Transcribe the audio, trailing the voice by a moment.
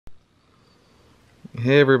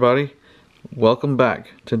Hey everybody, welcome back.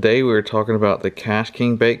 Today we're talking about the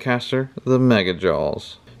KastKing baitcaster, the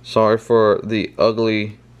MegaJaws. Sorry for the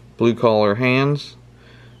ugly blue collar hands,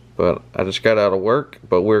 but I just got out of work.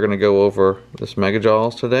 But we're going to go over this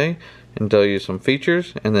MegaJaws today and tell you some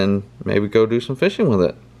features and then maybe go do some fishing with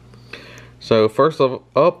it. So first up,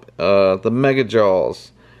 the MegaJaws.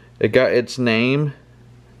 It got its name.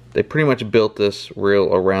 They pretty much built this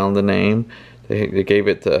reel around the name. They gave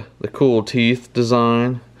it the cool teeth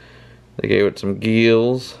design. They gave it some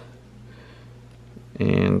gills.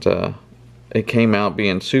 And it came out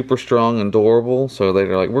being super strong and durable. So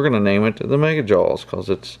they're like, we're going to name it the MegaJaws because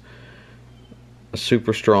it's a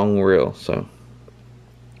super strong reel. So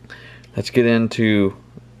let's get into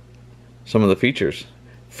some of the features.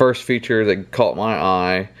 First feature that caught my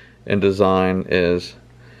eye in design is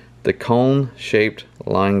the cone-shaped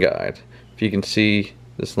line guide. If you can see,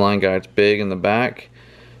 this line guide's big in the back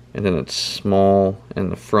and then it's small in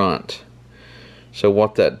the front. So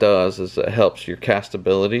what that does is it helps your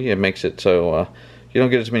castability. It makes it so you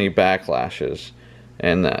don't get as many backlashes,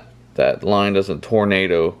 and that line doesn't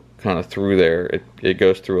tornado kind of through there. It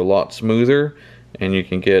goes through a lot smoother and you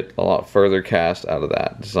can get a lot further cast out of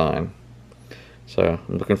that design. So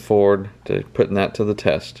I'm looking forward to putting that to the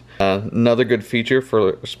test. Another good feature,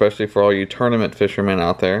 especially for all you tournament fishermen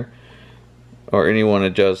out there, or anyone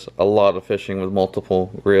that does a lot of fishing with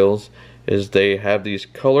multiple reels, is they have these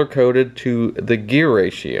color coded to the gear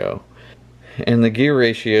ratio. And the gear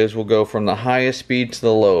ratios will go from the highest speed to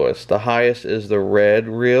the lowest. The highest is the red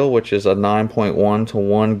reel, which is a 9.1 to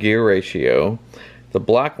 1 gear ratio. The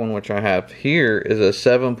black one, which I have here, is a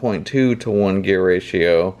 7.2 to 1 gear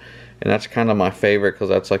ratio. And that's kind of my favorite because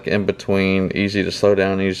that's like in between, easy to slow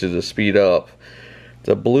down, easy to speed up.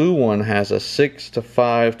 The blue one has a 6 to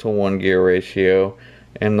 5 to 1 gear ratio,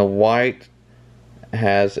 and the white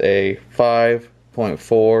has a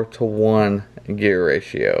 5.4 to 1 gear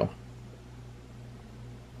ratio.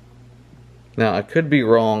 Now I could be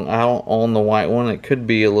wrong. I don't own the white one. It could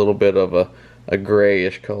be a little bit of a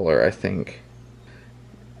grayish color, I think.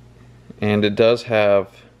 And it does have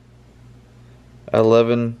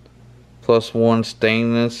 11+1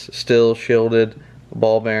 stainless steel shielded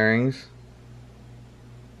ball bearings.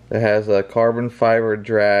 It has a carbon fiber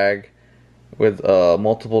drag with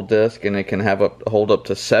multiple disc, and it can hold up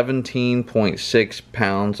to 17.6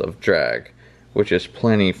 pounds of drag, which is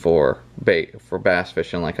plenty for bass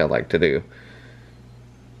fishing like I like to do.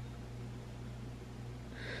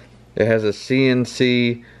 It has a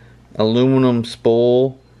CNC aluminum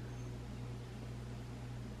spool.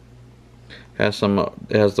 It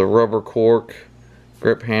has the rubber cork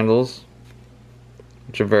grip handles,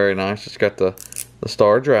 which are very nice. It's got the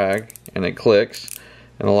star drag and it clicks,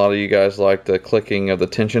 and a lot of you guys like the clicking of the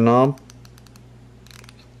tension knob.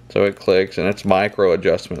 So it clicks, and it's micro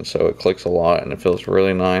adjustment, so it clicks a lot and it feels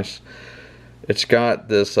really nice. It's got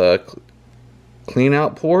this clean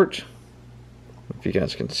out port, if you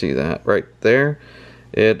guys can see that right there.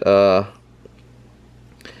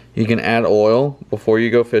 You can add oil before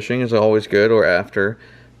you go fishing, is always good, or after.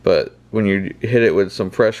 But when you hit it with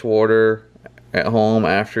some fresh water at home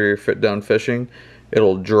after you're done fishing,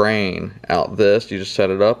 it'll drain out this. You just set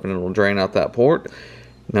it up and it'll drain out that port.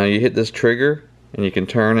 Now you hit this trigger and you can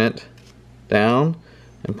turn it down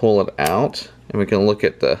and pull it out, and we can look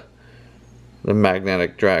at the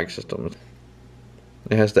magnetic drag system.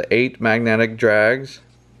 It has the 8 magnetic drags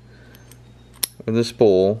with the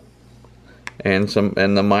spool and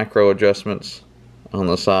the micro adjustments on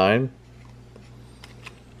the side.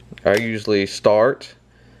 I usually start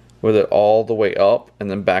with it all the way up and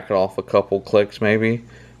then back it off a couple clicks maybe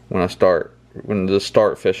when to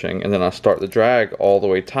start fishing, and then I start the drag all the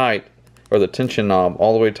way tight, or the tension knob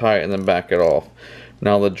all the way tight, and then back it off.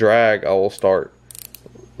 Now the drag I will start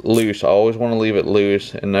loose. I always want to leave it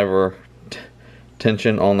loose and never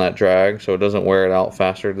tension on that drag so it doesn't wear it out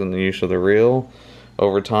faster than the use of the reel.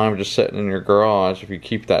 Over time, just sitting in your garage, if you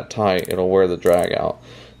keep that tight, it'll wear the drag out.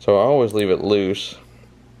 So I always leave it loose,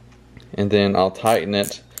 and then I'll tighten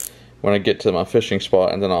it when I get to my fishing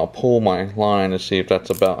spot, and then I'll pull my line to see if that's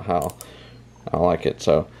about how I like it.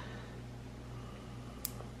 So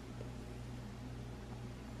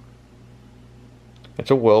it's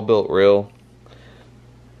a well-built reel,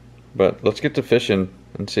 but let's get to fishing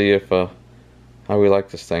and see if how we like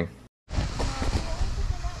this thing.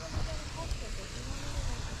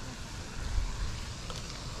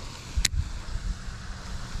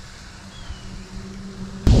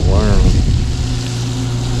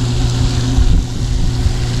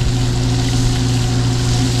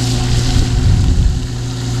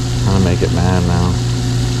 Make it mad now.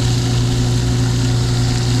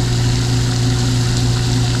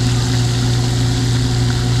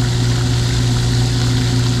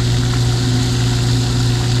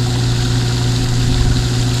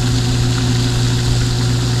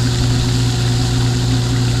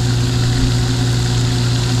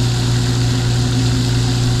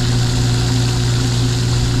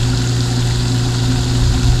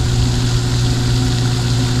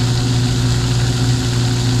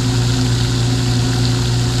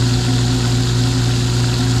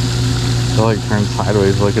 They're like turned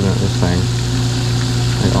sideways looking at this thing.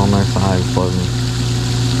 Like on their sides floating.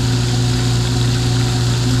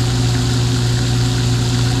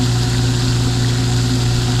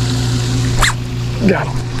 Got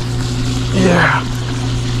him. Yeah.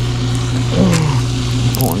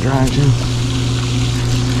 Pulling drag too.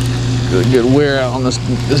 Good wear out on this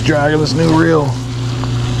drag of this new reel.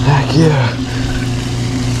 Heck yeah.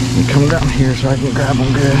 And come down here so I can grab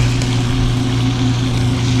him good.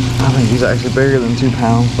 I think he's actually bigger than 2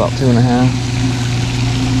 pounds, about 2.5.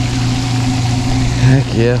 Heck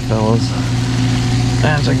yeah, fellas.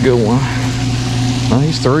 That's a good one. No,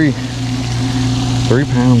 he's 3. 3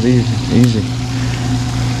 pounds easy.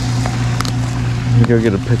 Let me go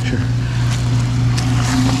get a picture.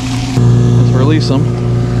 Let's release him.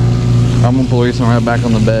 I'm gonna release him right back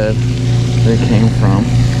on the bed they came from.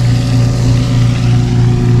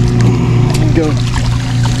 Go.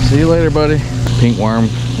 See you later, buddy. Pink worm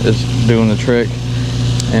is doing the trick,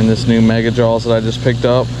 and this new MegaJaws that I just picked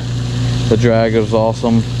up, the drag is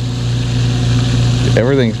awesome.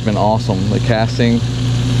 Everything's been awesome. The casting,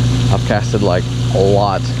 I've casted like a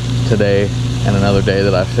lot today and another day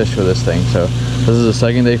that I fished with this thing. So this is the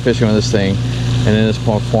second day fishing with this thing, and it is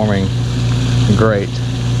performing great.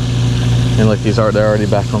 And look, they're already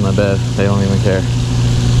back on the bed. They don't even care.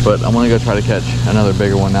 But I'm gonna go try to catch another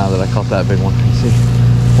bigger one now that I caught that big one and see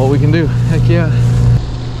what we can do. Heck yeah.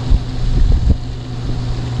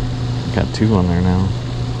 Got 2 on there now.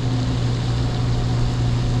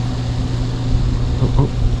 Oh.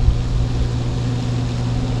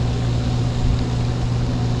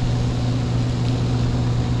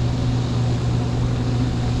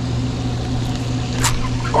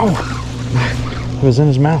 Oh! It was in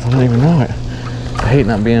his mouth, I didn't even know it. I hate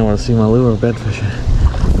not being able to see my lure bed fishing.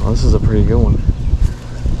 Well, this is a pretty good one.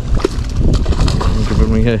 Let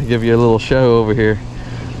me give you a little show over here.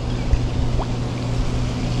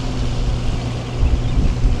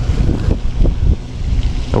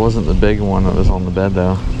 That wasn't the big one that was on the bed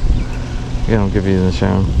though. Yeah, I'll give you the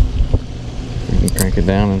show. You can crank it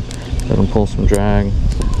down and let them pull some drag.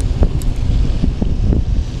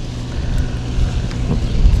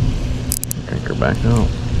 Crank her back up.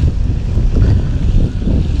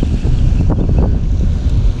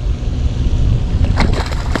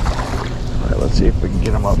 Alright, let's see if we can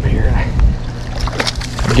get them up here.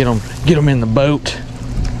 Get them in the boat.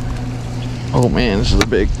 Oh man, this is a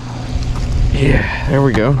big. Yeah, there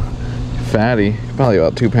we go. Fatty, probably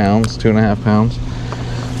about 2 pounds, 2.5 pounds.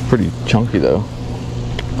 Pretty chunky though.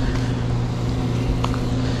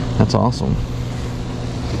 That's awesome.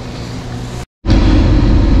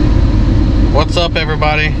 What's up,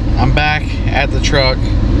 everybody? I'm back at the truck.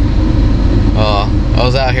 I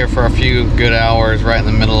was out here for a few good hours right in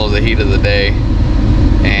the middle of the heat of the day,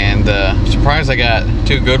 and I'm surprised I got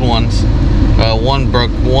 2 good ones. One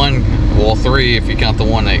broke, well 3 if you count the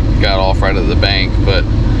one that got off right at the bank. But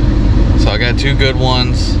so I got 2 good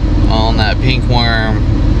ones on that pink worm,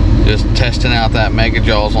 just testing out that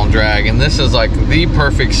MegaJaws on drag. And this is like the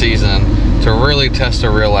perfect season to really test a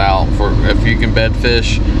reel out for if you can bed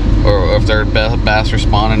fish or if there are bass are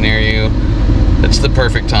spawning near you. It's the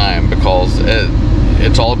perfect time because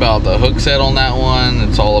it's all about the hook set on that one.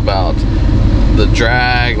 It's all about the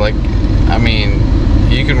drag. Like, I mean,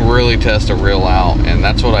 you can really test a reel out, and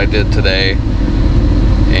that's what I did today.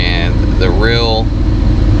 And the reel,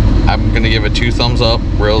 I'm gonna give it 2 thumbs up.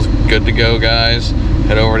 Reel's good to go, guys.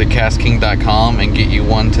 Head over to KastKing.com and get you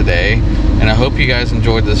one today. And I hope you guys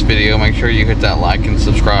enjoyed this video. Make sure you hit that like and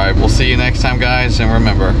subscribe. We'll see you next time, guys, and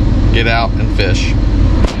remember, get out and fish.